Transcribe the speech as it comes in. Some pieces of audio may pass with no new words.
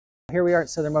Here we are at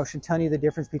Southern Motion telling you the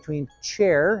difference between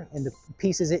chair and the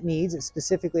pieces it needs. It's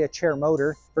specifically a chair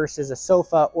motor versus a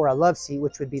sofa or a love seat,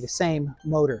 which would be the same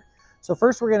motor. So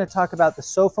first we're going to talk about the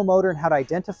sofa motor and how to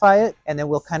identify it, and then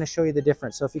we'll kind of show you the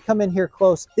difference. So if you come in here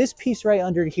close, this piece right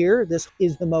under here, this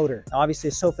is the motor. Now obviously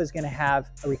a sofa is going to have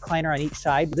a recliner on each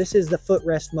side. This is the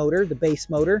footrest motor, the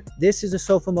base motor. This is a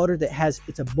sofa motor that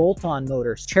it's a bolt-on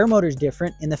motor. Chair motor is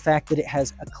different in the fact that it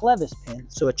has a clevis pin.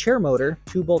 So a chair motor,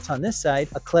 2 bolts on this side,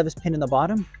 a clevis pin in the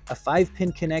bottom, a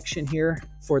 5-pin connection here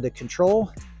for the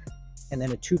control, and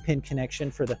then a 2-pin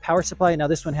connection for the power supply. Now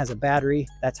this one has a battery,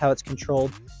 that's how it's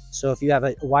controlled. So if you have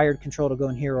a wired control to go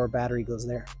in here or a battery goes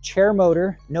there. Chair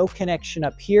motor, no connection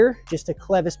up here, just a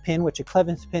clevis pin, which a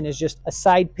clevis pin is just a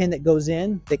side pin that goes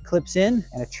in, that clips in,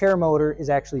 and a chair motor is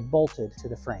actually bolted to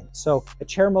the frame. So a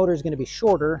chair motor is going to be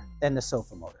shorter than the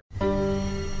sofa motor.